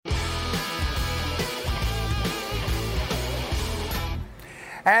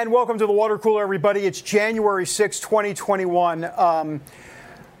And welcome to the water cooler, everybody. It's January 6, 2021.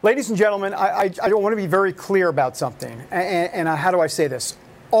 Ladies and gentlemen, I want to be very clear about something. And how do I say this?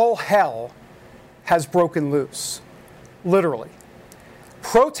 All hell has broken loose, literally.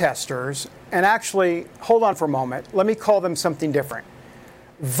 Protesters, and actually, hold on for a moment, let me call them something different.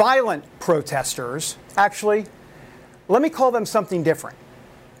 Violent protesters, actually, let me call them something different.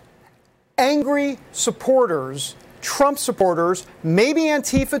 Angry supporters, Trump supporters, maybe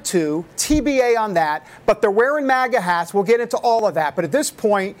Antifa too, TBA on that, but they're wearing MAGA hats. We'll get into all of that. But at this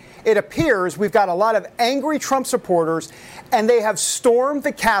point, it appears we've got a lot of angry Trump supporters, and they have stormed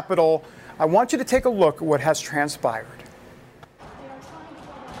the Capitol. I want you to take a look at what has transpired.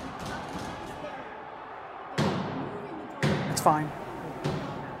 It's fine.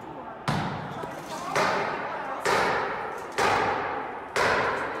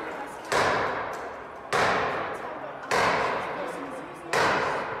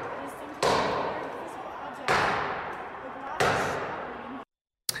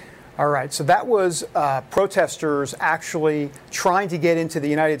 All right, so that was protesters actually trying to get into the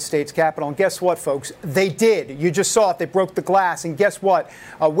United States Capitol. And guess what, folks? They did. You just saw it. They broke the glass. And guess what?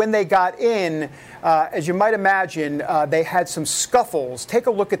 When they got in, as you might imagine, they had some scuffles. Take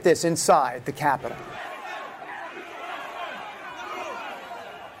a look at this inside the Capitol.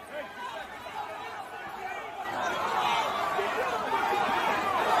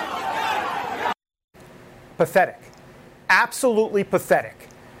 Pathetic. Absolutely pathetic.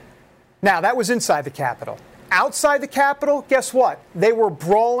 Now, that was inside the Capitol. Outside the Capitol, guess what? They were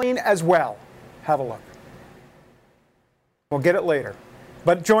brawling as well. Have a look. We'll get it later.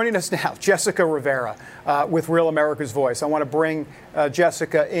 But joining us now, Jessica Rivera with Real America's Voice. I want to bring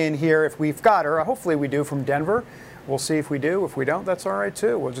Jessica in here if we've got her. Hopefully we do, from Denver. We'll see if we do. If we don't, that's all right,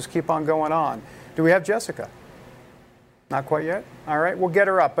 too. We'll just keep on going on. Do we have Jessica? Not quite yet? All right, we'll get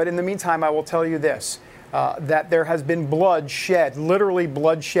her up. But in the meantime, I will tell you this. That there has been blood shed, literally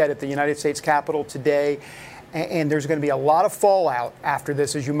blood shed at the United States Capitol today. And there's going to be a lot of fallout after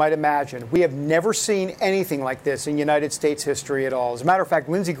this, as you might imagine. We have never seen anything like this in United States history at all. As a matter of fact,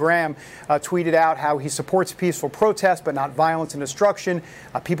 Lindsey Graham tweeted out how he supports peaceful protest, but not violence and destruction.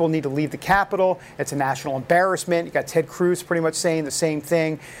 People need to leave the Capitol. It's a national embarrassment. You got Ted Cruz pretty much saying the same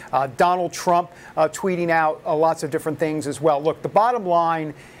thing. Donald Trump tweeting out lots of different things as well. Look, the bottom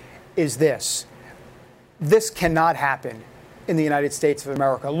line is this. This cannot happen in the United States of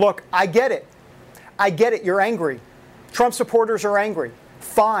America. Look, I get it. I get it. You're angry. Trump supporters are angry.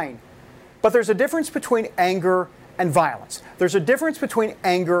 Fine. But there's a difference between anger and violence. There's a difference between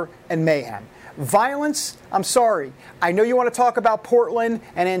anger and mayhem. Violence, I'm sorry. I know you want to talk about Portland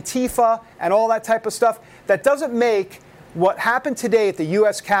and Antifa and all that type of stuff. That doesn't make what happened today at the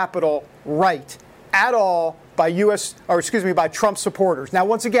U.S. Capitol right at all by by Trump supporters. Now,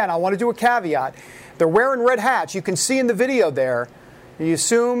 once again, I want to do a caveat. They're wearing red hats. You can see in the video there. You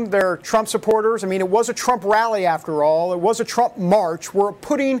assume they're Trump supporters. I mean, it was a Trump rally after all. It was a Trump march. We're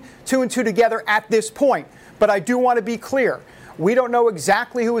putting two and two together at this point. But I do want to be clear. We don't know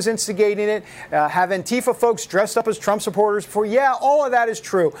exactly who was instigating it. Have Antifa folks dressed up as Trump supporters before? Yeah, all of that is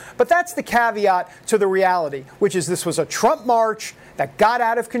true. But that's the caveat to the reality, which is this was a Trump march that got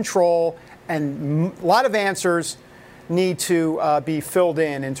out of control, and a lot of answers need to be filled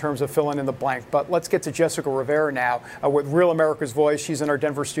in terms of filling in the blank. But let's get to Jessica Rivera now with Real America's Voice. She's in our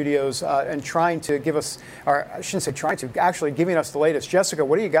Denver studios and trying to give us, or I shouldn't say trying to, actually giving us the latest. Jessica,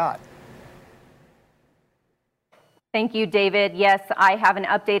 what do you got? Thank you, David. Yes, I have an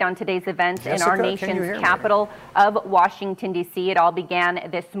update on today's events in our nation's capital of Washington, D.C. It all began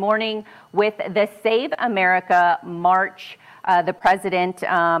this morning with the Save America March. The president,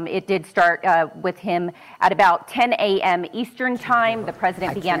 it did start with him at about 10 a.m. Eastern time. The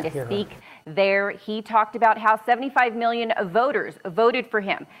president began to speak there. He talked about how 75 million voters voted for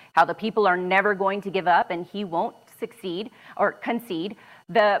him, how the people are never going to give up and he won't succeed or concede.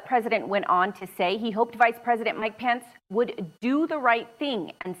 The president went on to say he hoped Vice President Mike Pence would do the right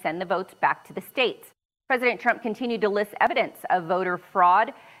thing and send the votes back to the states. President Trump continued to list evidence of voter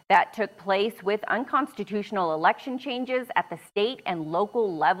fraud that took place with unconstitutional election changes at the state and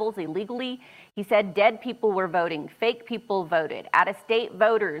local levels illegally. He said dead people were voting, fake people voted, out-of-state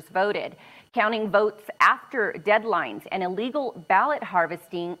voters voted, counting votes after deadlines, and illegal ballot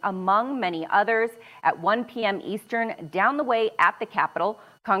harvesting, among many others. At 1 p.m. Eastern, down the way at the Capitol,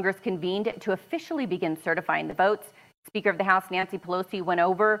 Congress convened to officially begin certifying the votes. Speaker of the House Nancy Pelosi went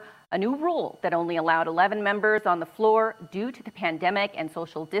over a new rule that only allowed 11 members on the floor due to the pandemic and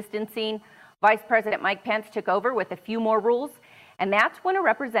social distancing. Vice President Mike Pence took over with a few more rules, and that's when a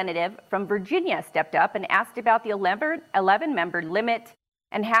representative from Virginia stepped up and asked about the 11-member limit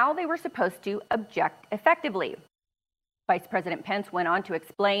and how they were supposed to object effectively. Vice President Pence went on to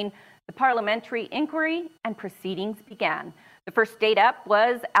explain the parliamentary inquiry and proceedings began. The first state up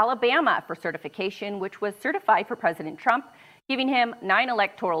was Alabama for certification, which was certified for President Trump, giving him 9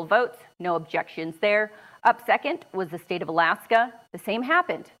 electoral votes, no objections there. Up second was the state of Alaska. The same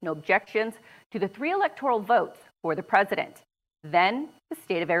happened, no objections to the 3 electoral votes for the president. Then the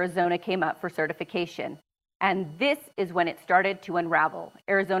state of Arizona came up for certification. And this is when it started to unravel.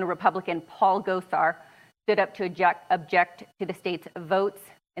 Arizona Republican Paul Gosar stood up to object to the state's votes,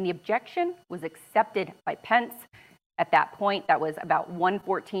 and the objection was accepted by Pence. At that point, that was about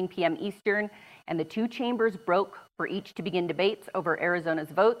 1:14 p.m. Eastern, and the 2 chambers broke for each to begin debates over Arizona's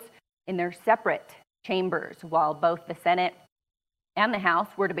votes in their separate chambers, while both the Senate and the House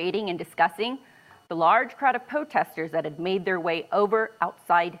were debating and discussing. The large crowd of protesters that had made their way over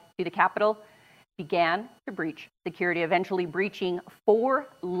outside to the Capitol began to breach security, eventually breaching 4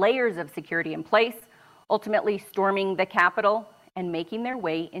 layers of security in place, ultimately storming the Capitol and making their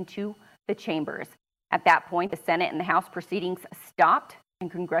way into the chambers. At that point, the Senate and the House proceedings stopped and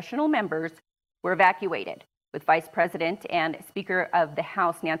congressional members were evacuated, with Vice President and Speaker of the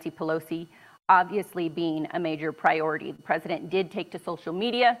House, Nancy Pelosi, obviously being a major priority. The president did take to social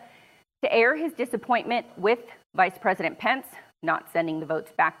media to air his disappointment with Vice President Pence not sending the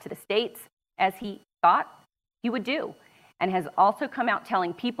votes back to the states, as he thought he would do, and has also come out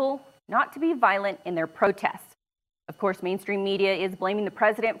telling people not to be violent in their protests. Of course, mainstream media is blaming the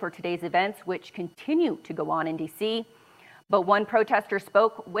president for today's events, which continue to go on in D.C. But one protester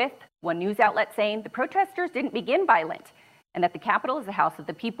spoke with one news outlet saying the protesters didn't begin violent and that the Capitol is the house of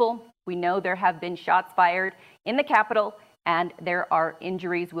the people. We know there have been shots fired in the Capitol and there are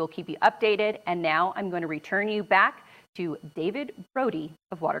injuries. We'll keep you updated. And now I'm going to return you back to David Brody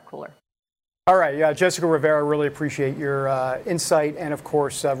of Water Cooler. All right, Jessica Rivera, really appreciate your insight and, of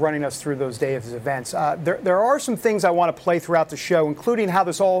course, running us through those days of events. There are some things I want to play throughout the show, including how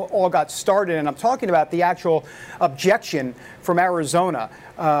this all got started, and I'm talking about the actual objection from Arizona.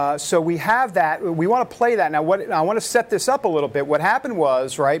 So we have that. We want to play that. Now, I want to set this up a little bit. What happened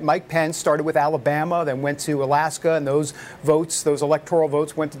was, right, Mike Pence started with Alabama, then went to Alaska, and those votes, those electoral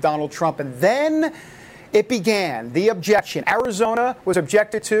votes, went to Donald Trump. And then it began, the objection. Arizona was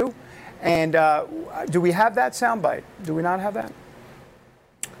objected to. And do we have that soundbite? Do we not have that?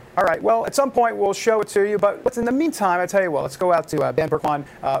 All right. Well, at some point we'll show it to you. But in the meantime, I tell you what, let's go out to Ben Berkman,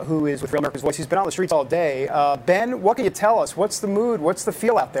 who is with Real America's Voice. He's been on the streets all day. Ben, what can you tell us? What's the mood? What's the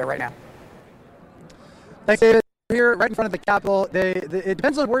feel out there right now? Thanks, David. Here, right in front of the Capitol, it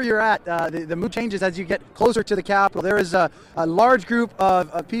depends on where you're at. The mood changes as you get closer to the Capitol. There is a large group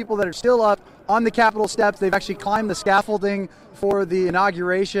of people that are still up on the Capitol steps. They've actually climbed the scaffolding for the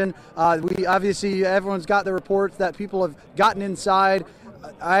inauguration. Everyone's got the reports that people have gotten inside.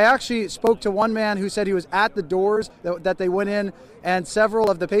 I actually spoke to one man who said he was at the doors that they went in, and several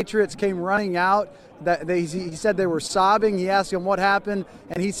of the patriots came running out. He said they were sobbing. He asked them what happened,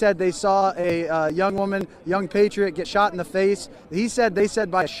 and he said they saw a young patriot get shot in the face. They said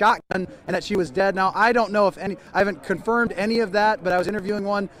by a shotgun, and that she was dead. Now, I don't know I haven't confirmed any of that, but I was interviewing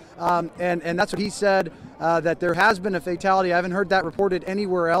one, and that's what he said, that there has been a fatality. I haven't heard that reported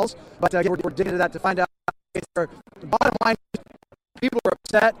anywhere else, but we're digging into that to find out. The bottom line, people are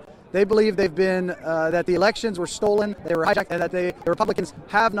upset. They believe they've been that the elections were stolen, they were hijacked, and that the Republicans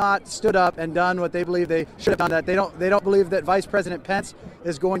have not stood up and done what they believe they should have done. That they don't believe that Vice President Pence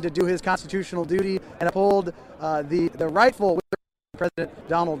is going to do his constitutional duty and uphold the rightful President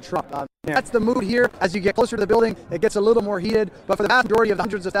Donald Trump. That's the mood here. As you get closer to the building, it gets a little more heated. But for the vast majority of the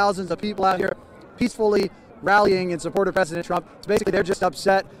hundreds of thousands of people out here peacefully rallying in support of President Trump, it's basically they're just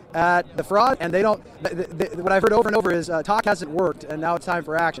upset at the fraud, and what I've heard over and over is talk hasn't worked, and now it's time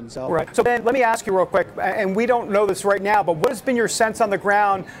for action. So, right. So, Ben, let me ask you real quick, and we don't know this right now, but what has been your sense on the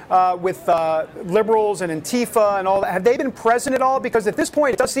ground with liberals and Antifa and all that? Have they been present at all? Because at this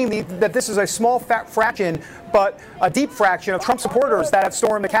point, it does seem that this is a small fraction, but a deep fraction of Trump supporters that have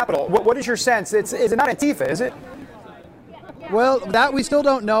stormed the Capitol. What is your sense? Is it not Antifa, is it? Well, that we still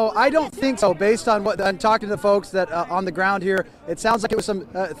don't know. I don't think so. Based on what I'm talking to the folks that on the ground here, it sounds like it was some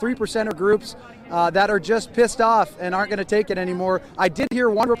 3%er groups that are just pissed off and aren't going to take it anymore. I did hear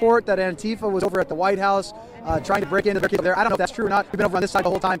one report that Antifa was over at the White House trying to break into their people there. I don't know if that's true or not. We've been over on this side the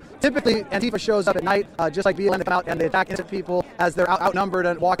whole time. Typically, Antifa shows up at night, just like BLM, out and they attack innocent people as they're outnumbered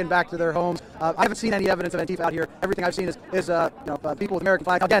and walking back to their homes. I haven't seen any evidence of Antifa out here. Everything I've seen is people with American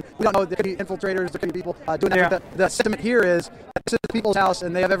flags. Again, we don't know. There could be infiltrators. There could be people doing that. Yeah. The sentiment here is that this is the people's house,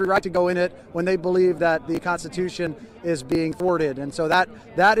 and they have every right to go in it when they believe that the Constitution is being thwarted. And so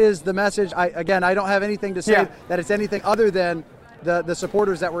that is the message. I don't have anything to say that it's anything other than the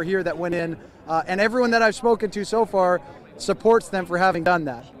supporters that were here that went in, and everyone that I've spoken to so far supports them for having done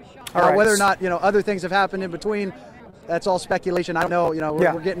that. Whether or not other things have happened in between, that's all speculation. I don't know.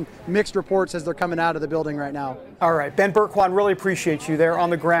 We're getting mixed reports as they're coming out of the building right now. All right, Ben Berkwan, really appreciate you there on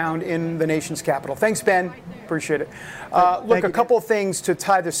the ground in the nation's capital. Thanks, Ben. Appreciate it. Look, a couple of things to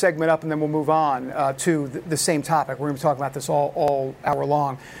tie this segment up, and then we'll move on to the same topic. We're going to be talking about this all hour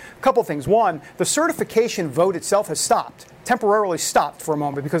long. A couple of things. One, the certification vote itself has stopped, temporarily stopped for a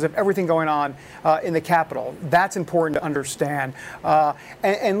moment because of everything going on in the Capitol. That's important to understand.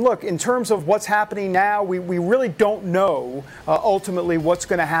 And look, in terms of what's happening now, we really don't know ultimately what's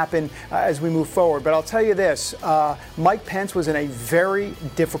going to happen as we move forward. But I'll tell you this, Mike Pence was in a very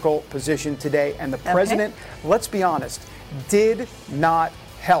difficult position today, and the president, let's be honest, did not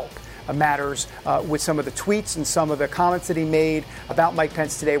help matters with some of the tweets and some of the comments that he made about Mike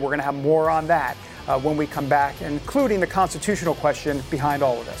Pence today. We're going to have more on that when we come back, including the constitutional question behind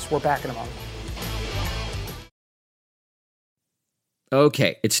all of this. We're back in a moment.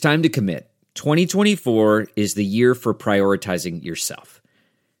 Okay, it's time to commit. 2024 is the year for prioritizing yourself.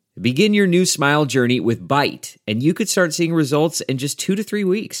 Begin your new smile journey with Byte, and you could start seeing results in just 2 to 3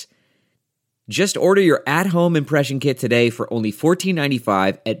 weeks. Just order your at-home impression kit today for only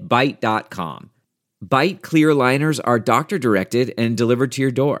 $14.95 at Byte.com. Byte clear liners are doctor-directed and delivered to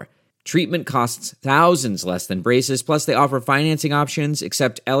your door. Treatment costs thousands less than braces, plus they offer financing options,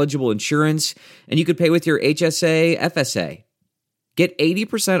 accept eligible insurance, and you could pay with your HSA, FSA. Get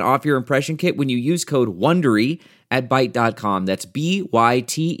 80% off your impression kit when you use code WONDERY at Byte.com. That's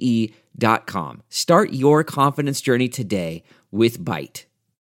BYTE.com. Start your confidence journey today with Byte.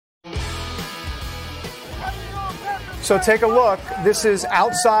 So take a look. This is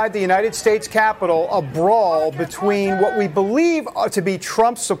outside the United States Capitol, a brawl between what we believe to be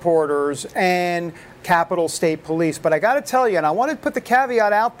Trump supporters and Capitol State Police. But I got to tell you, and I want to put the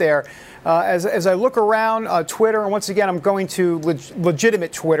caveat out there, as I look around Twitter, and once again, I'm going to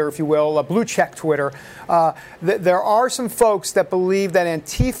legitimate Twitter, if you will, blue check Twitter. There are some folks that believe that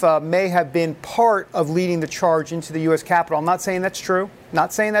Antifa may have been part of leading the charge into the U.S. Capitol. I'm not saying that's true.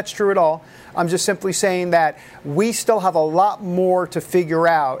 Not saying that's true at all. I'm just simply saying that we still have a lot more to figure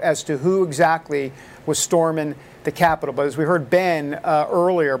out as to who exactly was storming the Capitol. But as we heard Ben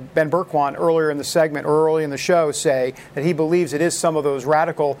Berkwan earlier in the segment, or early in the show, say that he believes it is some of those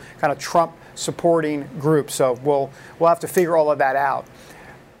radical kind of Trump supporting groups. So we'll have to figure all of that out.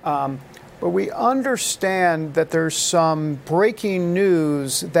 But we understand that there's some breaking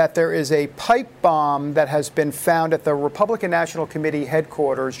news that there is a pipe bomb that has been found at the Republican National Committee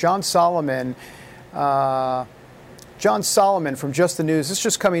headquarters. John Solomon from Just the News. This is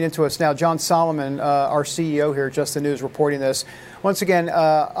just coming into us now. John Solomon, our CEO here at Just the News, reporting this. Once again,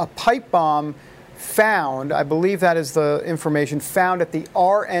 a pipe bomb found, I believe that is the information, found at the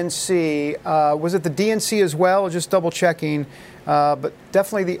RNC. Was it the DNC as well? Just double checking. But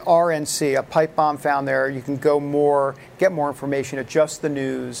definitely the RNC, a pipe bomb found there. You can get more information at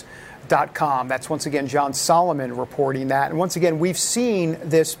justthenews.com. That's once again John Solomon reporting that. And once again, we've seen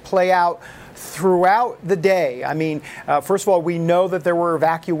this play out throughout the day. I mean, first of all, we know that there were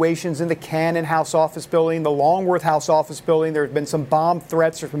evacuations in the Cannon House office building, the Longworth House office building. There have been some bomb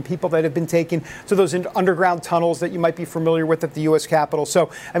threats. There's been people that have been taken to those underground tunnels that you might be familiar with at the U.S. Capitol. So,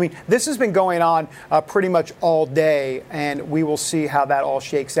 I mean, this has been going on pretty much all day, and we will see how that all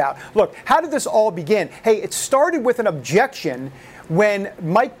shakes out. Look, how did this all begin? Hey, it started with an objection when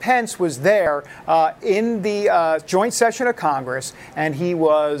Mike Pence was there in the joint session of Congress, and he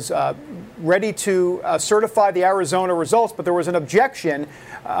was ready to certify the Arizona results, but there was an objection,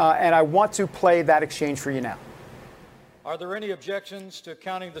 and I want to play that exchange for you now. Are there any objections to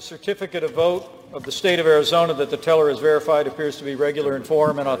counting the certificate of vote of the state of Arizona that the teller has verified appears to be regular in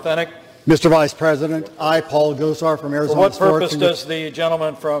form and authentic? Mr. Vice President, I, Paul Gosar from Arizona. For what purpose does the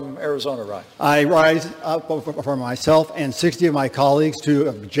gentleman from Arizona rise? I rise up for myself and 60 of my colleagues to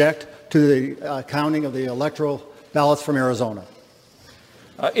object to the counting of the electoral ballots from Arizona.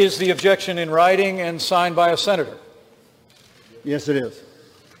 Is the objection in writing and signed by a senator? Yes, it is.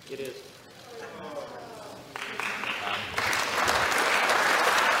 It is.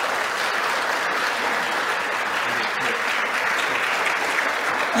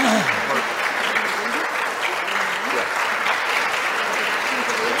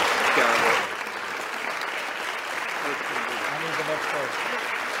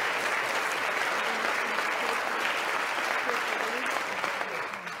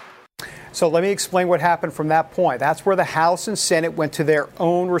 So let me explain what happened from that point. That's where the House and Senate went to their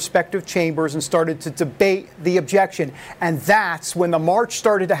own respective chambers and started to debate the objection. And that's when the march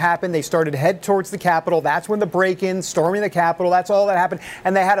started to happen. They started to head towards the Capitol. That's when the break-in, storming the Capitol, that's all that happened.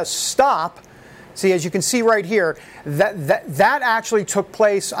 And they had to stop. See, as you can see right here, that actually took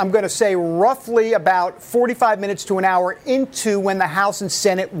place, I'm going to say, roughly about 45 minutes to an hour into when the House and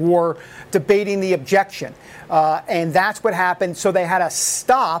Senate were debating the objection. And that's what happened. So they had to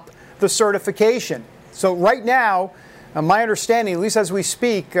stop the certification. So right now, my understanding, at least as we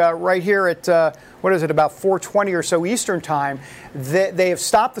speak, right here at, about 4:20 or so Eastern time, they have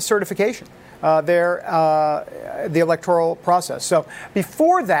stopped the certification. The electoral process. So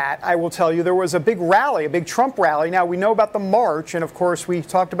before that, I will tell you, there was a big rally, a big Trump rally. Now, we know about the march, and of course, we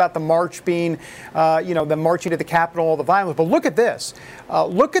talked about the march being, the marching to the Capitol, all the violence. But look at this.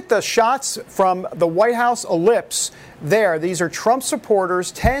 Look at the shots from the White House ellipse there. These are Trump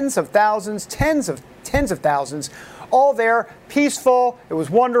supporters, tens of thousands, tens of thousands, all there, peaceful. It was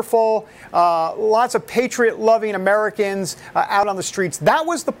wonderful. Lots of patriot-loving Americans out on the streets. That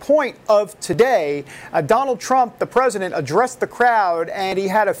was the point of today. Donald Trump, the president, addressed the crowd, and he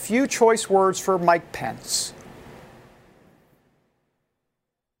had a few choice words for Mike Pence.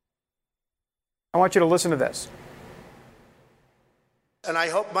 I want you to listen to this. And I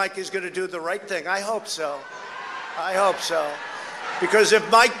hope Mike is going to do the right thing. I hope so. I hope so. Because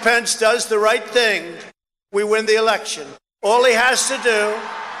if Mike Pence does the right thing, we win the election. All he has to do,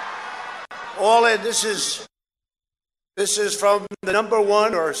 this is from the number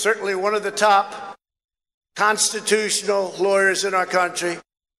one, or certainly one of the top constitutional lawyers in our country.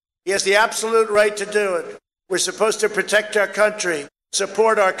 He has the absolute right to do it. We're supposed to protect our country,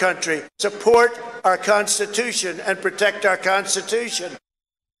 support our Constitution, and protect our Constitution.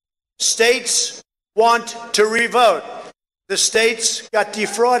 States want to revote. The states got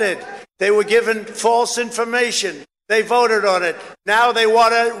defrauded. They were given false information. They voted on it. Now they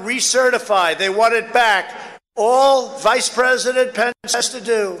want to recertify. They want it back. All Vice President Pence has to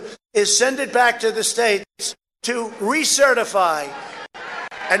do is send it back to the states to recertify.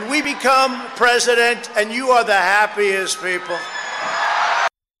 And we become president, and you are the happiest people.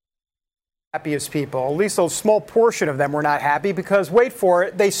 Happiest people. At least a small portion of them were not happy because, wait for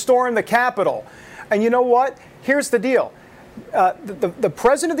it, they stormed the Capitol. And you know what? Here's the deal. The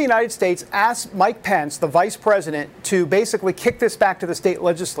president of the United States asked Mike Pence, the vice president, to basically kick this back to the state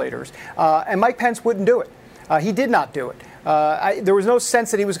legislators, and Mike Pence wouldn't do it. He did not do it. There was no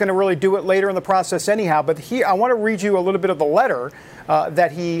sense that he was going to really do it later in the process anyhow, but I want to read you a little bit of the letter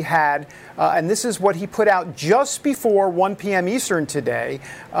that he had, and this is what he put out just before 1 p.m. Eastern today.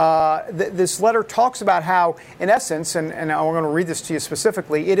 This letter talks about how, in essence, and I'm going to read this to you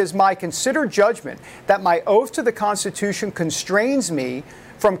specifically, it is my considered judgment that my oath to the Constitution constrains me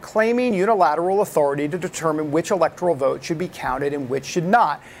from claiming unilateral authority to determine which electoral vote should be counted and which should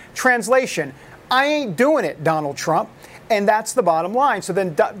not. Translation, I ain't doing it, Donald Trump. And that's the bottom line. So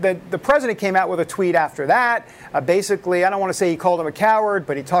then the president came out with a tweet after that. Basically, I don't want to say he called him a coward,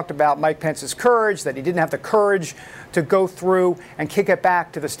 but he talked about Mike Pence's courage, that he didn't have the courage to go through and kick it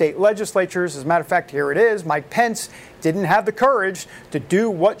back to the state legislatures. As a matter of fact, here it is. Mike Pence didn't have the courage to do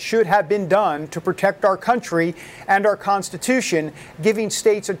what should have been done to protect our country and our Constitution, giving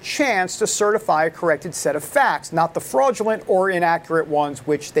states a chance to certify a corrected set of facts, not the fraudulent or inaccurate ones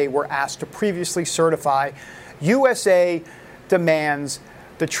which they were asked to previously certify. USA demands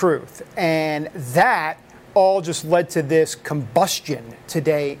the truth. And that all just led to this combustion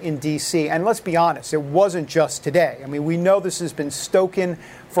today in D.C. And let's be honest, it wasn't just today. I mean, we know this has been stoking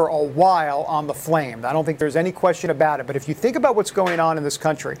for a while on the flame. I don't think there's any question about it. But if you think about what's going on in this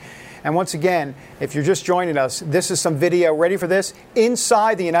country, and once again, if you're just joining us, this is some video, ready for this,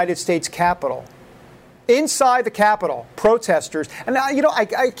 inside the United States Capitol. Inside the Capitol, protesters, and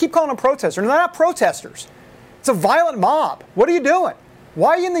I keep calling them protesters. They're not protesters. It's a violent mob. What are you doing? Why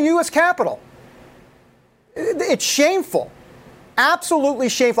are you in the U.S. Capitol? It's shameful. Absolutely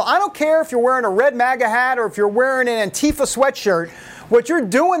shameful. I don't care if you're wearing a red MAGA hat or if you're wearing an Antifa sweatshirt. What you're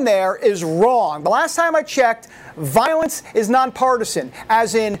doing there is wrong. The last time I checked, violence is nonpartisan,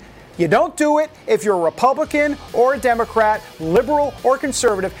 as in you don't do it if you're a Republican or a Democrat, liberal or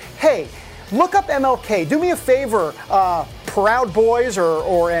conservative. Hey, look up MLK. Do me a favor, Proud Boys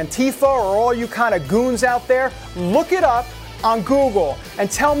or Antifa or all you kind of goons out there. Look it up on Google and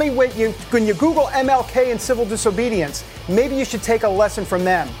tell me when you Google MLK and civil disobedience, maybe you should take a lesson from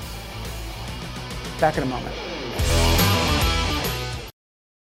them. Back in a moment.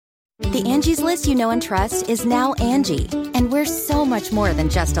 The The Angie's List you know and trust is now Angie, and we're so much more than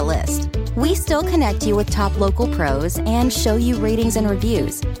just a list. We still connect you with top local pros and show you ratings and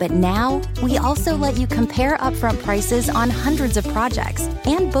reviews, but now we also let you compare upfront prices on hundreds of projects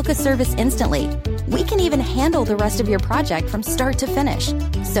and book a service instantly. We can even handle the rest of your project from start to finish.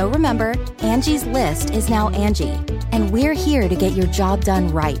 So remember, Angie's List is now Angie, and we're here to get your job done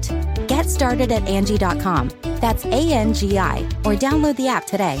right. Get started at Angie.com. That's ANGI, or download the app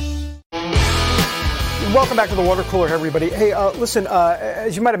today. Welcome back to the water cooler, everybody. Hey, listen,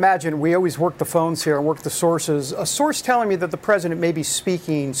 as you might imagine, we always work the phones here and work the sources. A source telling me that the president may be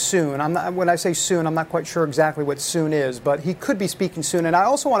speaking soon. When I say soon, I'm not quite sure exactly what soon is, but he could be speaking soon. And I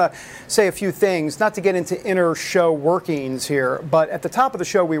also want to say a few things, not to get into inner show workings here, but at the top of the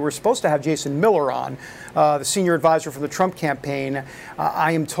show, we were supposed to have Jason Miller on, the senior advisor for the Trump campaign.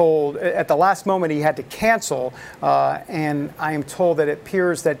 I am told at the last moment he had to cancel, and I am told that it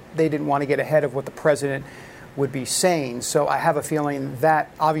appears that they didn't want to get ahead of what the president would be saying. So I have a feeling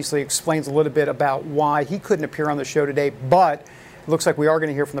that obviously explains a little bit about why he couldn't appear on the show today, but it looks like we are going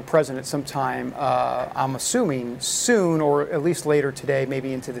to hear from the president sometime, I'm assuming soon, or at least later today,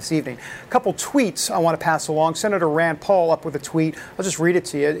 maybe into this evening. A couple tweets I want to pass along. Senator Rand Paul up with a tweet. I'll just read it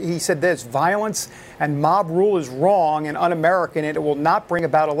to you. He said this: violence and mob rule is wrong and un-American, and it will not bring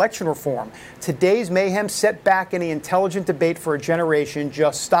about election reform. Today's mayhem set back any intelligent debate for a generation.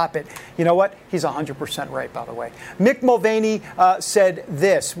 Just stop it. You know what? He's 100% right, by the way. Mick Mulvaney said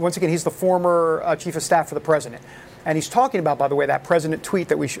this. Once again, he's the former chief of staff for the president. And he's talking about, by the way, that president's tweet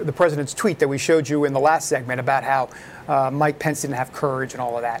that we showed you in the last segment about how Mike Pence didn't have courage and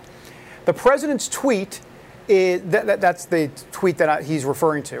all of that. The president's tweet is that's the tweet that he's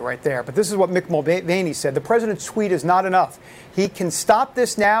referring to right there. But this is what Mick Mulvaney said. The president's tweet is not enough. He can stop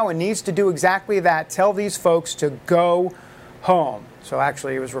this now and needs to do exactly that. Tell these folks to go home. So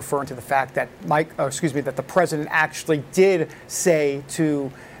actually, he was referring to the fact that that the president actually did say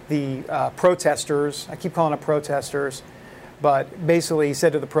to the protesters, I keep calling them protesters, but basically he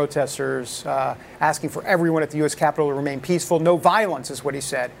said to the protesters, asking for everyone at the U.S. Capitol to remain peaceful. No violence is what he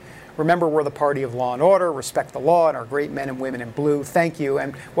said. Remember, we're the party of law and order, respect the law, and our great men and women in blue. Thank you.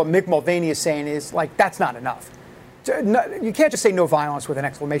 And what Mick Mulvaney is saying is, like, that's not enough. You can't just say no violence with an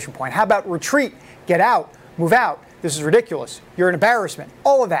exclamation point. How about retreat, get out, move out? This is ridiculous. You're an embarrassment.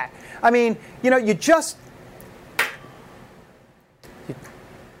 All of that. I mean, you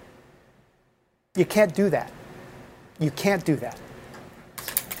can't do that. You can't do that.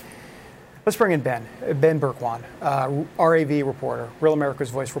 Let's bring in Ben Berkwan, RAV reporter, Real America's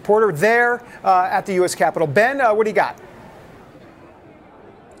Voice reporter there at the U.S. Capitol. Ben, what do you got?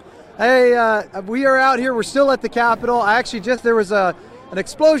 Hey, we are out here. We're still at the Capitol. There was an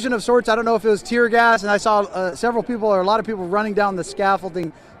explosion of sorts. I don't know if it was tear gas, and I saw a lot of people running down the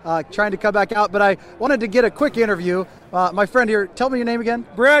scaffolding trying to come back out. But I wanted to get a quick interview. My friend here, tell me your name again.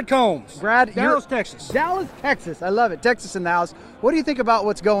 Brad Combs. Brad, Dallas, Texas. Dallas, Texas. I love it. Texas in the house. What do you think about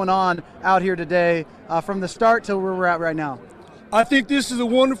what's going on out here today from the start till where we're at right now? I think this is a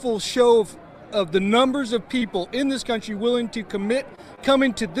wonderful show of the numbers of people in this country willing to commit,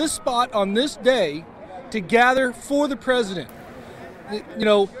 coming to this spot on this day to gather for the president.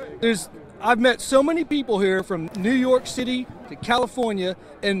 I've met so many people here from New York City to California,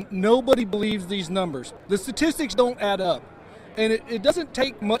 and nobody believes these numbers. The statistics don't add up, and it doesn't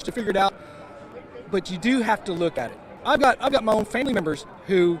take much to figure it out, but you do have to look at it. I've got my own family members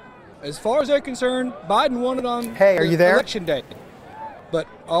who, as far as they're concerned, Biden won it on election day, but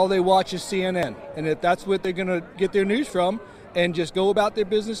all they watch is CNN, and if that's what they're going to get their news from and just go about their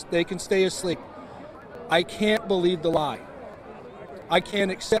business, they can stay asleep. I can't believe the lie. I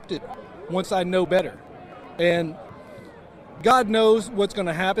can't accept it once I know better. And God knows what's going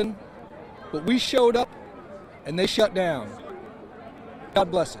to happen, but we showed up and they shut down.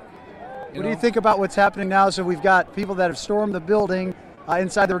 God bless it. What do you think about what's happening now? So we've got people that have stormed the building.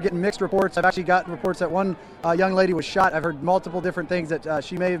 Inside they were getting mixed reports. I've actually gotten reports that one young lady was shot. I've heard multiple different things that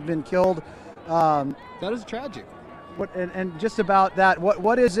she may have been killed. That is tragic. And just about that,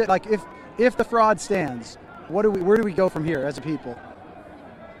 what is it like if the fraud stands? Where do we go from here as a people?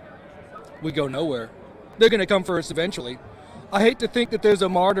 We go nowhere. They're going to come for us eventually. I hate to think that there's a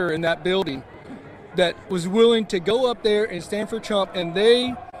martyr in that building that was willing to go up there and stand for Trump, and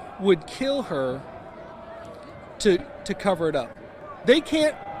they would kill her to cover it up. They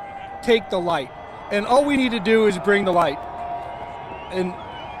can't take the light, and all we need to do is bring the light. And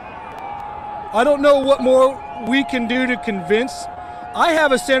I don't know what more we can do to convince. I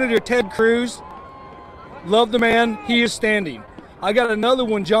have a Senator, Ted Cruz. Love the man. He is standing. I got another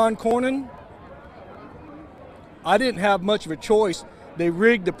one, John Cornyn. I didn't have much of a choice. They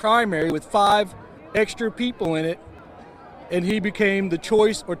rigged the primary with 5 extra people in it, and he became the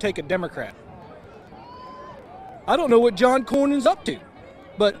choice or take a Democrat. I don't know what John Cornyn's up to,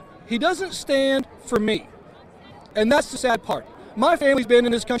 but he doesn't stand for me. And that's the sad part. My family's been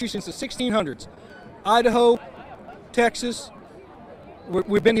in this country since the 1600s. Idaho, Texas,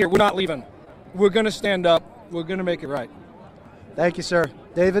 we've been here. We're not leaving. We're going to stand up. We're going to make it right. Thank you, sir.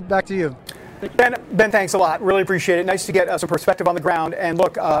 David, back to you. Ben, thanks a lot. Really appreciate it. Nice to get some perspective on the ground. And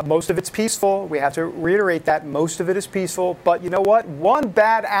look, most of it's peaceful. We have to reiterate that. Most of it is peaceful. But you know what? One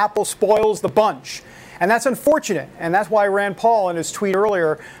bad apple spoils the bunch. And that's unfortunate. And that's why Rand Paul, in his tweet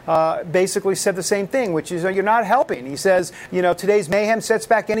earlier, basically said the same thing, which is you're not helping. He says, today's mayhem sets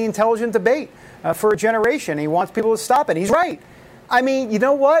back any intelligent debate for a generation. He wants people to stop it. He's right. I mean, you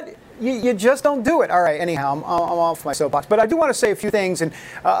know what? You just don't do it. All right, anyhow, I'm off my soapbox. But I do want to say a few things. And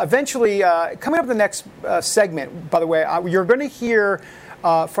eventually, coming up in the next segment, by the way, you're going to hear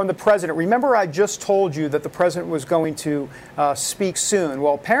from the president. Remember, I just told you that the president was going to speak soon.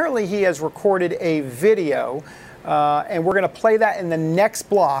 Well, apparently he has recorded a video, and we're going to play that in the next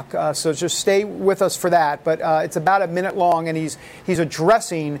block. So just stay with us for that. But it's about a minute long, and he's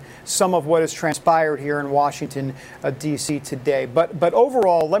addressing some of what has transpired here in Washington, D.C. today. But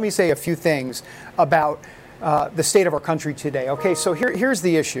overall, let me say a few things about the state of our country today. Okay, so here's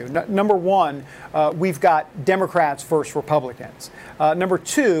the issue. Number one, we've got Democrats versus Republicans. Number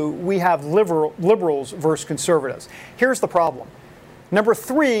two, we have liberals versus conservatives. Here's the problem. Number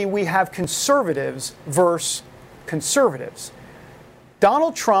three, we have conservatives versus conservatives.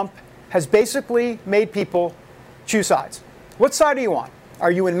 Donald Trump has basically made people choose sides. What side are you on?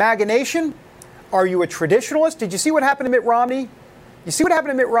 Are you in MAGA Nation? Are you a traditionalist? Did you see what happened to Mitt Romney? You see what happened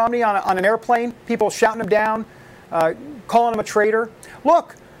to Mitt Romney on an airplane? People shouting him down, calling him a traitor.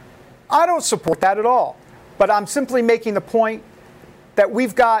 Look, I don't support that at all. But I'm simply making the point that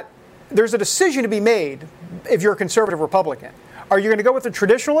there's a decision to be made if you're a conservative Republican. Are you going to go with the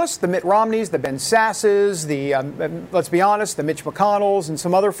traditionalists, the Mitt Romneys, the Ben Sasses, let's be honest, the Mitch McConnells and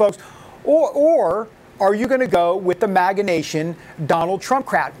some other folks? Or are you going to go with the MAGA Nation Donald Trump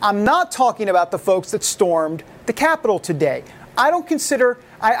crowd? I'm not talking about the folks that stormed the Capitol today. I don't consider,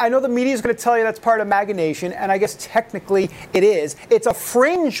 I know the media is going to tell you that's part of MAGA Nation, and I guess technically it is. It's a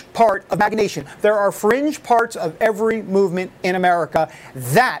fringe part of MAGA Nation. There are fringe parts of every movement in America.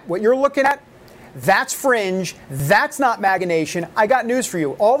 What you're looking at, that's fringe. That's not MAGA Nation. I got news for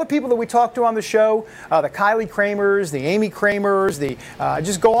you. All the people that we talked to on the show, the Kylie Kramers, the Amy Kramers,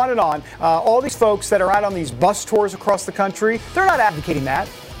 just go on and on. All these folks that are out on these bus tours across the country, they're not advocating that.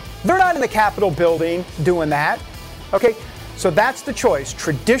 They're not in the Capitol building doing that. Okay, so that's the choice.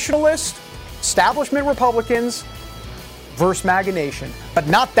 Traditionalist, establishment Republicans versus MAGA Nation. But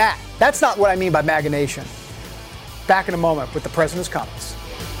not that. That's not what I mean by MAGA Nation. Back in a moment with the president's comments.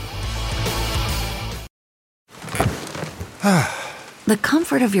 The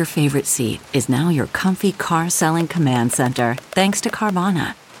comfort of your favorite seat is now your comfy car-selling command center, thanks to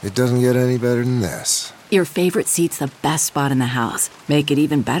Carvana. It doesn't get any better than this. Your favorite seat's the best spot in the house. Make it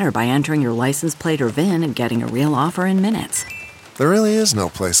even better by entering your license plate or VIN and getting a real offer in minutes. There really is no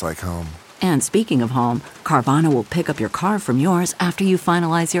place like home. And speaking of home, Carvana will pick up your car from yours after you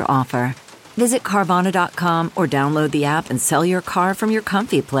finalize your offer. Visit Carvana.com or download the app and sell your car from your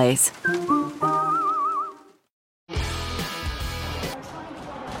comfy place.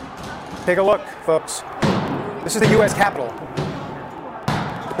 Take a look, folks. This is the U.S. Capitol.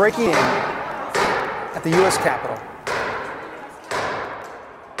 Breaking in at the U.S. Capitol.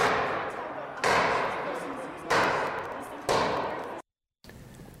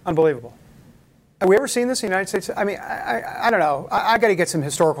 Unbelievable. Have we ever seen this in the United States? I mean, I don't know. I got to get some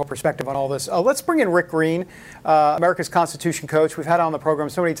historical perspective on all this. Let's bring in Rick Green, America's Constitution coach. We've had on the program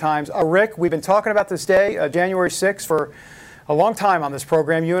so many times. Rick, we've been talking about this day, January 6th, for a long time on this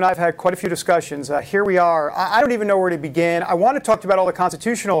program. You and I have had quite a few discussions. Here we are. I don't even know where to begin. I want to talk about all the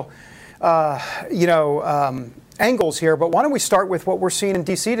constitutional, angles here, but why don't we start with what we're seeing in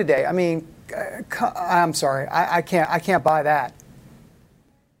D.C. today? I mean, I'm sorry. I can't buy that.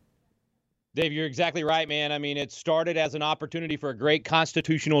 Dave, you're exactly right, man. I mean, it started as an opportunity for a great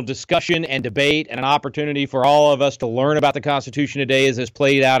constitutional discussion and debate, and an opportunity for all of us to learn about the Constitution today as it's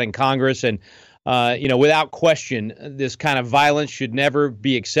played out in Congress. And without question, this kind of violence should never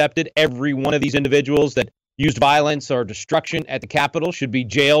be accepted. Every one of these individuals that used violence or destruction at the Capitol should be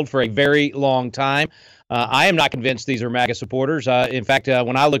jailed for a very long time. I am not convinced these are MAGA supporters. In fact,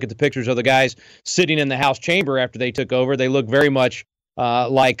 when I look at the pictures of the guys sitting in the House chamber after they took over, they look very much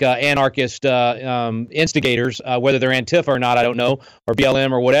like anarchist instigators. Whether they're Antifa or not, I don't know, or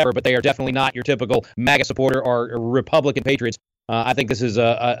BLM or whatever, but they are definitely not your typical MAGA supporter or Republican patriots. I think this is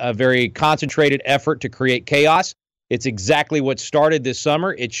a very concentrated effort to create chaos. It's exactly what started this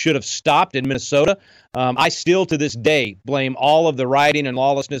summer. It should have stopped in Minnesota. I still, to this day, blame all of the rioting and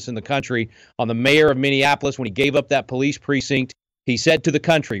lawlessness in the country on the mayor of Minneapolis when he gave up that police precinct. He said to the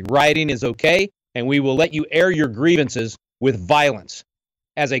country, rioting is okay, and we will let you air your grievances with violence.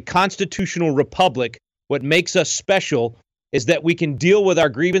 As a constitutional republic, what makes us special is that we can deal with our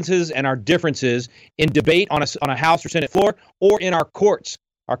grievances and our differences in debate on a House or Senate floor or in our courts.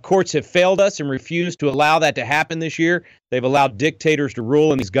 Our courts have failed us and refused to allow that to happen this year. They've allowed dictators to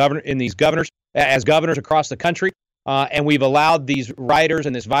rule in these governors across the country, and we've allowed these rioters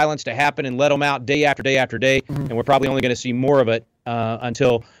and this violence to happen and let them out day after day after day. And we're probably only going to see more of it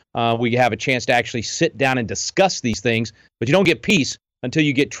until we have a chance to actually sit down and discuss these things. But you don't get peace until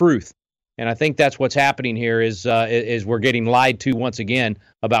you get truth. And I think that's what's happening here is we're getting lied to once again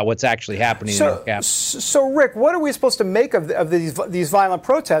about what's actually happening in our capital. So, Rick, what are we supposed to make of these violent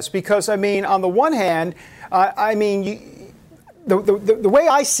protests? Because, I mean, on the one hand, the way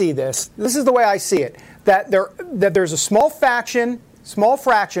I see this is the way I see it, that there's a small fraction,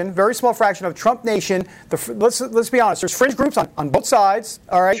 very small fraction of Trump Nation. Let's be honest, there's fringe groups on both sides,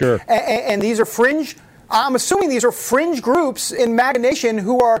 all right? Sure. And these are fringe. I'm assuming these are fringe groups in MAGA Nation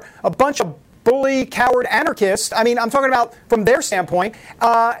who are a bunch of bully, coward anarchists. I mean, I'm talking about from their standpoint.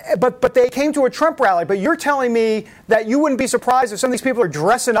 But they came to a Trump rally. But you're telling me that you wouldn't be surprised if some of these people are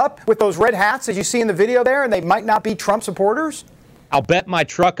dressing up with those red hats, as you see in the video there, and they might not be Trump supporters? I'll bet my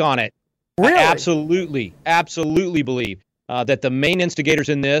truck on it. Really? I absolutely believe that the main instigators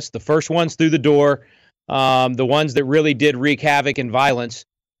in this, the first ones through the door, the ones that really did wreak havoc and violence,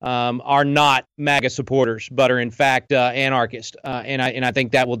 are not MAGA supporters, but are in fact anarchists, and I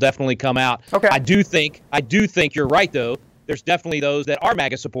think that will definitely come out. Okay. I do think you're right, though. There's definitely those that are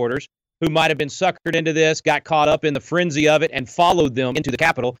MAGA supporters who might have been suckered into this, got caught up in the frenzy of it, and followed them into the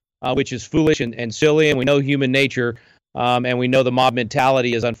Capitol, which is foolish and silly. And we know human nature, and we know the mob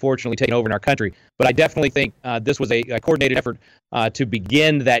mentality is unfortunately taken over in our country. But I definitely think this was a coordinated effort to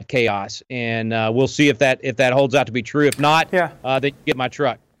begin that chaos, and we'll see if that holds out to be true. If not, then you get my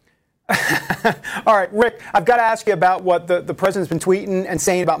truck. All right, Rick, I've got to ask you about what the president's been tweeting and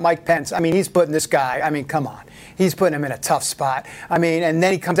saying about Mike Pence. I mean, he's putting this guy, come on. He's putting him in a tough spot. I mean, and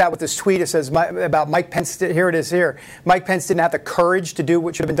then he comes out with this tweet that says about Mike Pence. Here it is here. Mike Pence didn't have the courage to do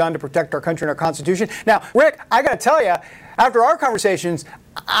what should have been done to protect our country and our Constitution. Now, Rick, I got to tell you, after our conversations,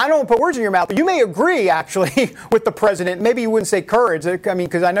 I don't put words in your mouth, but you may agree, actually, with the president. Maybe you wouldn't say courage,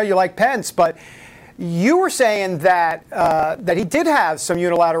 because I know you like Pence, but you were saying that that he did have some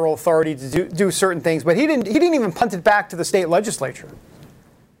unilateral authority to do certain things, but he didn't even punt it back to the state legislature.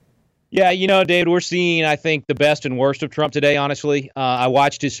 Yeah, David, we're seeing, I think, the best and worst of Trump today, honestly. I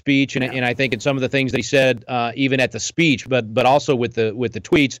watched his speech, and I think in some of the things that he said, even at the speech, but also with the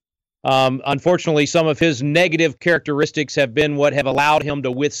tweets, unfortunately, some of his negative characteristics have been what have allowed him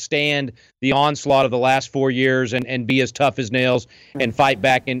to withstand the onslaught of the last 4 years and be as tough as nails and fight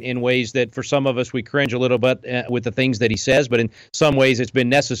back in ways that for some of us we cringe a little bit with the things that he says. But in some ways it's been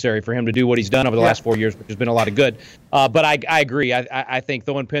necessary for him to do what he's done over the last 4 years, which has been a lot of good. But I agree. I think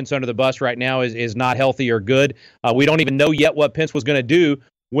throwing Pence under the bus right now is not healthy or good. We don't even know yet what Pence was going to do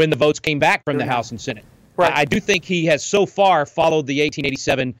when the votes came back from the House and Senate. Right. I do think he has so far followed the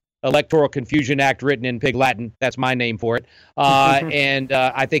 1887 Electoral Confusion Act, written in Pig Latin. That's my name for it. And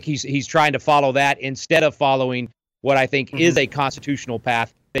I think he's trying to follow that instead of following what I think is a constitutional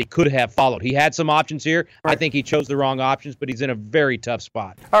path that he could have followed. He had some options here. Right. I think he chose the wrong options, but he's in a very tough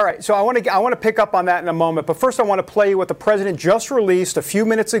spot. All right, so I want to pick up on that in a moment, but first I want to play you what the president just released a few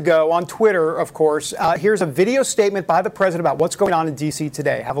minutes ago on Twitter, of course. Here's a video statement by the president about what's going on in D.C.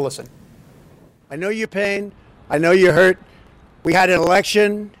 today. Have a listen. I know your pain. I know you're hurt. We had an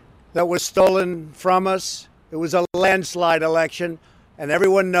election that was stolen from us. It was a landslide election, and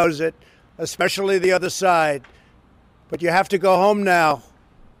everyone knows it, especially the other side. But you have to go home now.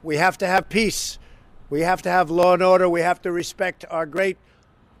 We have to have peace. We have to have law and order. We have to respect our great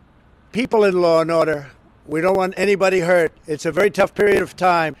people in law and order. We don't want anybody hurt. It's a very tough period of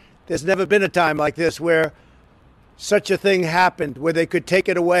time. There's never been a time like this where such a thing happened, where they could take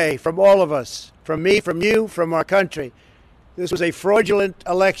it away from all of us, from me, from you, from our country. This was a fraudulent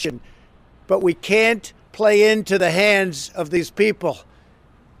election, but we can't play into the hands of these people.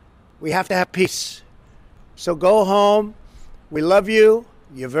 We have to have peace. So go home. We love you.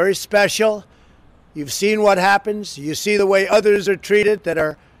 You're very special. You've seen what happens. You see the way others are treated that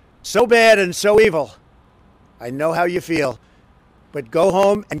are so bad and so evil. I know how you feel, but go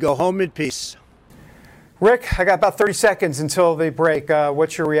home and go home in peace. Rick, I got about 30 seconds until the break.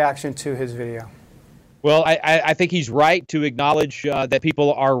 What's your reaction to his video? Well, I think he's right to acknowledge that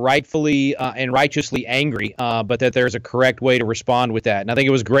people are rightfully and righteously angry, but that there's a correct way to respond with that. And I think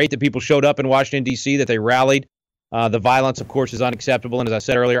it was great that people showed up in Washington, D.C., that they rallied. The violence, of course, is unacceptable. And as I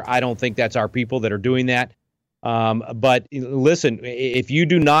said earlier, I don't think that's our people that are doing that. But listen, if you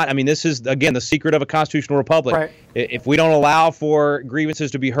do not, I mean, this is, again, the secret of a constitutional republic. Right. If we don't allow for grievances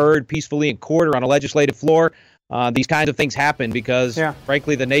to be heard peacefully in court or on a legislative floor, these kinds of things happen because,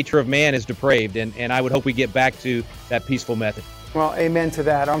 frankly, the nature of man is depraved, and I would hope we get back to that peaceful method. Well, amen to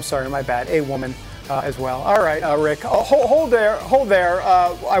that. I'm sorry, my bad. A woman as well. All right, Rick, hold there.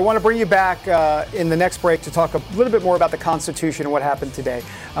 I want to bring you back in the next break to talk a little bit more about the Constitution and what happened today.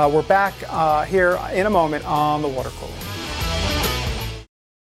 We're back here in a moment on The Water Cooler.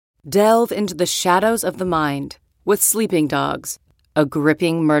 Delve into the shadows of the mind with Sleeping Dogs, a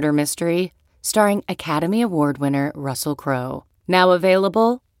gripping murder mystery starring Academy Award winner Russell Crowe. Now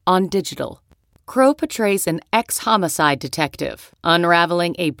available on digital. Crowe portrays an ex-homicide detective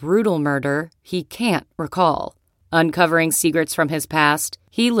unraveling a brutal murder he can't recall. Uncovering secrets from his past,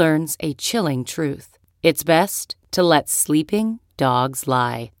 he learns a chilling truth. It's best to let sleeping dogs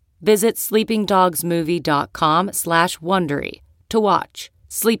lie. Visit sleepingdogsmovie.com/Wondery to watch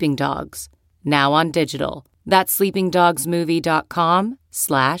Sleeping Dogs, now on digital. That's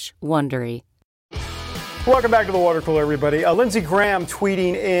sleepingdogsmovie.com/Wondery. Welcome back to The Water Cooler, everybody. Lindsey Graham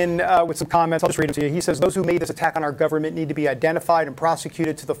tweeting in with some comments. I'll just read them to you. He says, those who made this attack on our government need to be identified and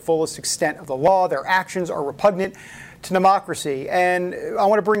prosecuted to the fullest extent of the law. Their actions are repugnant to democracy. And I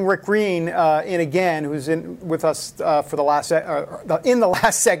want to bring Rick Green in again, who's in with us for the last in the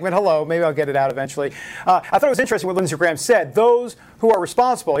last segment. Hello, maybe I'll get it out eventually. I thought it was interesting what Lindsey Graham said. Those who are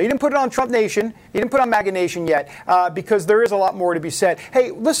responsible. He didn't put it on Trump Nation. He didn't put it on MAGA Nation yet, because there is a lot more to be said.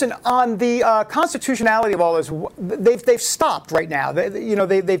 Hey, listen, on the constitutionality of all this, they've stopped right now.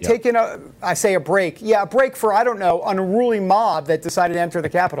 They've taken a break. Yeah, a break for, I don't know, an unruly mob that decided to enter the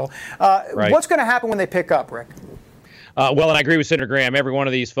Capitol. Right. What's going to happen when they pick up, Rick? Well, and I agree with Senator Graham. Every one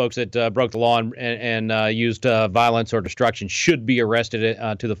of these folks that broke the law and used violence or destruction should be arrested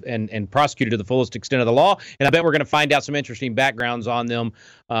and prosecuted to the fullest extent of the law. And I bet we're going to find out some interesting backgrounds on them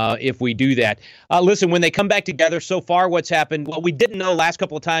if we do that. Listen, when they come back together, so far what's happened, well, we didn't know last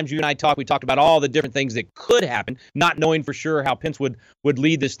couple of times you and I talked. We talked about all the different things that could happen, not knowing for sure how Pence would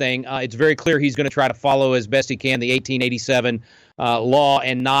lead this thing. It's very clear he's going to try to follow as best he can the 1887 law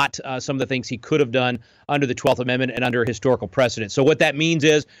and not some of the things he could have done under the 12th Amendment and under historical precedent. So what that means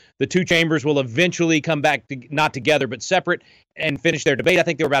is the two chambers will eventually come back not together but separate and finish their debate. I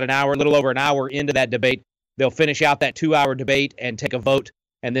think they were about a little over an hour into that debate. They'll finish out that 2-hour debate and take a vote,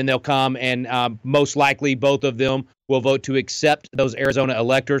 and then they'll come and most likely both of them will vote to accept those Arizona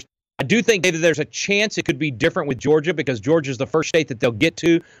electors. I do think that there's a chance it could be different with Georgia because Georgia is the first state that they'll get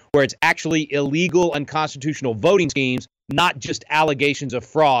to where it's actually illegal, unconstitutional voting schemes, not just allegations of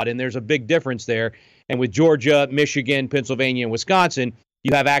fraud. And there's a big difference there. And with Georgia, Michigan, Pennsylvania, and Wisconsin,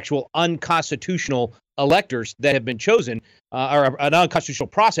 you have actual unconstitutional electors that have been chosen, or an unconstitutional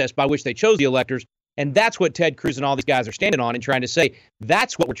process by which they chose the electors. And that's what Ted Cruz and all these guys are standing on and trying to say.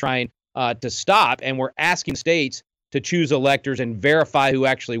 That's what we're trying to stop. And we're asking states to choose electors and verify who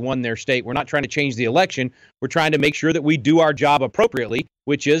actually won their state. We're not trying to change the election. We're trying to make sure that we do our job appropriately,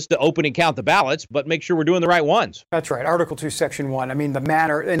 which is to open and count the ballots, but make sure we're doing the right ones. That's right. Article 2, Section 1. I mean, the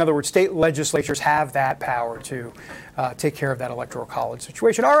manner, in other words, state legislatures have that power to take care of that electoral college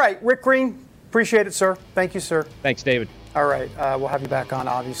situation. All right, Rick Green, appreciate it, sir. Thank you, sir. Thanks, David. All right, we'll have you back on,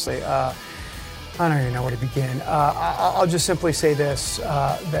 obviously. I don't even know where to begin. I'll just simply say this,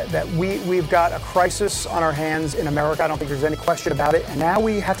 that we've got a crisis on our hands in America. I don't think there's any question about it. And now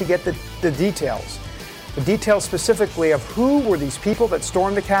we have to get the details. The details specifically of who were these people that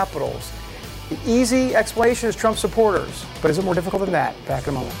stormed the Capitols. The easy explanation is Trump supporters. But is it more difficult than that? Back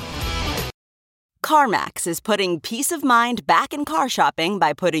in a moment. CarMax is putting peace of mind back in car shopping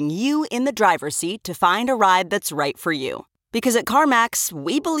by putting you in the driver's seat to find a ride that's right for you. Because at CarMax,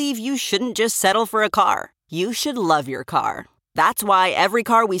 we believe you shouldn't just settle for a car. You should love your car. That's why every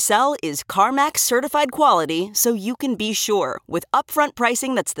car we sell is CarMax certified quality, so you can be sure with upfront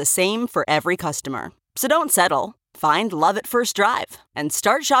pricing that's the same for every customer. So don't settle. Find love at first drive and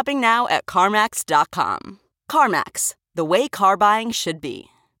start shopping now at CarMax.com. CarMax, the way car buying should be.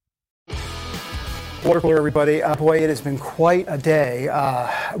 Water cooler, everybody. Boy, it has been quite a day.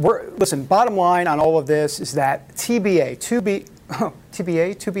 Listen, bottom line on all of this is that TBA, to be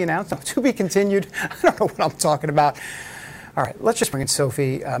announced? No, to be continued. I don't know what I'm talking about. All right, let's just bring in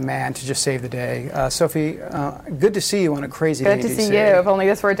Sophie Mann to just save the day. Sophie, good to see you on a crazy day. Good to see you, if only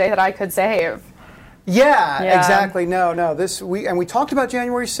this were a day that I could save. Yeah, exactly. No, we talked about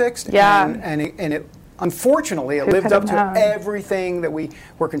January 6th. Yeah. And it Unfortunately, it lived up to everything that we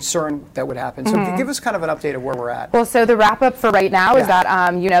were concerned that would happen. So give us kind of an update of where we're at. Well, so the wrap up for right now is that,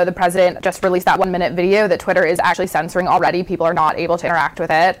 the president just released that 1-minute video that Twitter is actually censoring already. People are not able to interact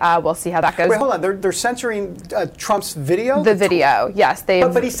with it. We'll see how that goes. Wait, hold on. They're censoring Trump's video? The video, yes.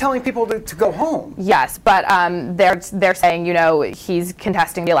 But he's telling people to go home. Yes, but they're saying, he's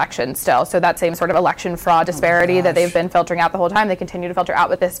contesting the election still. So that same sort of election fraud disparity that they've been filtering out the whole time, they continue to filter out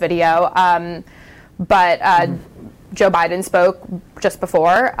with this video. Joe Biden spoke just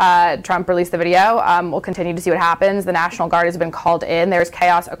before Trump released the video. We'll continue to see what happens. The National Guard has been called in. There's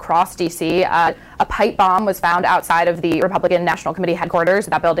chaos across D.C. A pipe bomb was found outside of the Republican National Committee headquarters.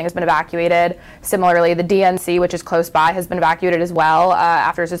 That building has been evacuated. Similarly, the DNC, which is close by, has been evacuated as well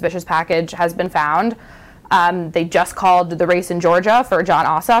after a suspicious package has been found. They just called the race in Georgia for Jon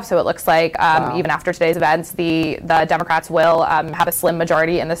Ossoff, so it looks like even after today's events, the Democrats will have a slim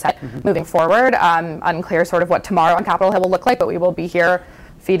majority in the Senate moving forward. Unclear sort of what tomorrow on Capitol Hill will look like, but we will be here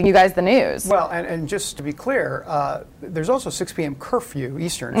feeding you guys the news. Well, and just to be clear, there's also 6 p.m. curfew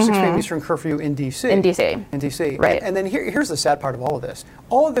Eastern, 6 p.m. Eastern curfew in D.C. In D.C. Right. And then here's the sad part of all of this.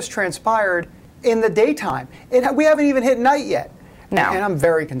 All of this transpired in the daytime. We haven't even hit night yet. No. And I'm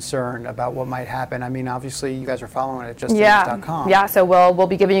very concerned about what might happen. I mean, obviously, you guys are following it at justthenews.com. Yeah, so we'll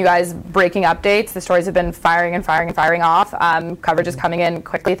be giving you guys breaking updates. The stories have been firing off. Coverage is coming in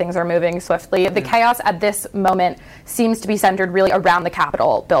quickly. Things are moving swiftly. The chaos at this moment seems to be centered really around the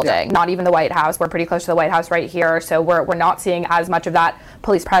Capitol building, not even the White House. We're pretty close to the White House right here, so we're not seeing as much of that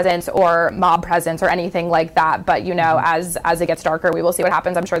police presence or mob presence or anything like that. But, as it gets darker, we will see what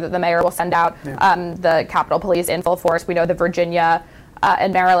happens. I'm sure that the mayor will send out the Capitol Police in full force. We know the Virginia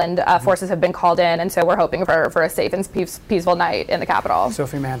and Maryland forces have been called in, and so we're hoping for a safe and peaceful night in the Capitol.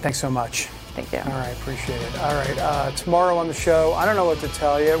 Sophie Mann, thanks so much. Thank you. All right, appreciate it. All right, tomorrow on the show, I don't know what to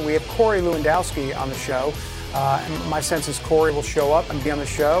tell you. We have Corey Lewandowski on the show. And my sense is Corey will show up and be on the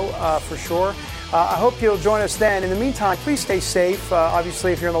show for sure. I hope you'll join us then. In the meantime, please stay safe,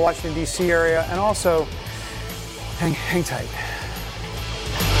 obviously, if you're in the Washington, D.C. area, and also hang tight.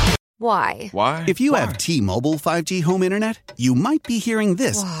 Why? If you have T-Mobile 5G home internet, you might be hearing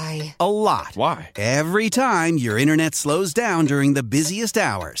this a lot. Why? Every time your internet slows down during the busiest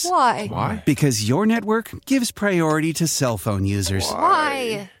hours. Why? Because your network gives priority to cell phone users.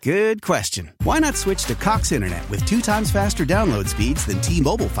 Why? Good question. Why not switch to Cox Internet with 2 times faster download speeds than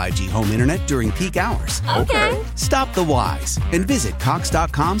T-Mobile 5G home internet during peak hours? Okay. Stop the whys and visit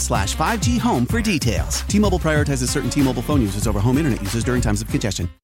cox.com/5G home for details. T-Mobile prioritizes certain T-Mobile phone users over home internet users during times of congestion.